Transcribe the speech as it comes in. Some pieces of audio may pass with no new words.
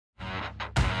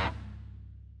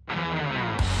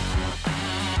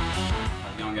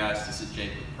guys, this is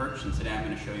Jake with Perch, and today I'm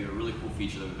going to show you a really cool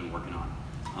feature that we've been working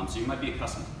on. So you might be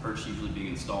accustomed to Perch usually being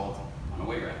installed on a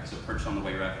weight rack. So Perch on the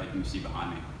weight rack like you see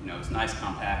behind me. You know, it's nice,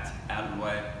 compact, out of the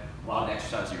way. A lot of the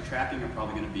exercises you're tracking are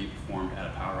probably going to be performed at a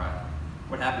power rack.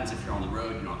 What happens if you're on the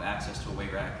road, you don't have access to a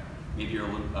weight rack? Maybe you're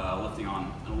lifting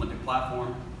on an Olympic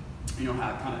platform, you don't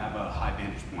kind of have a high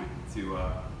vantage point to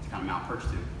kind of mount Perch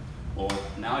to. Well,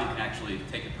 now you can actually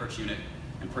take a Perch unit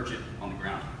and perch it on the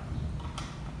ground.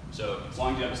 So as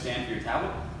long as you have a stand for your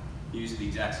tablet, you use it the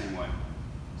exact same way.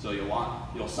 So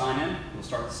you'll sign in, you'll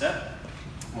start the set,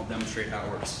 and we'll demonstrate how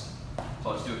it works.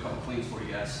 So I'll just do a couple cleans for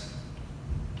you guys.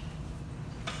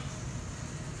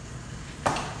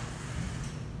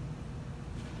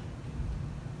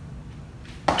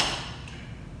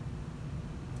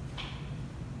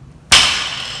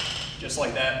 Just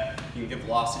like that, you can get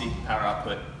velocity, power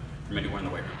output from anywhere in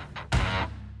the weight room.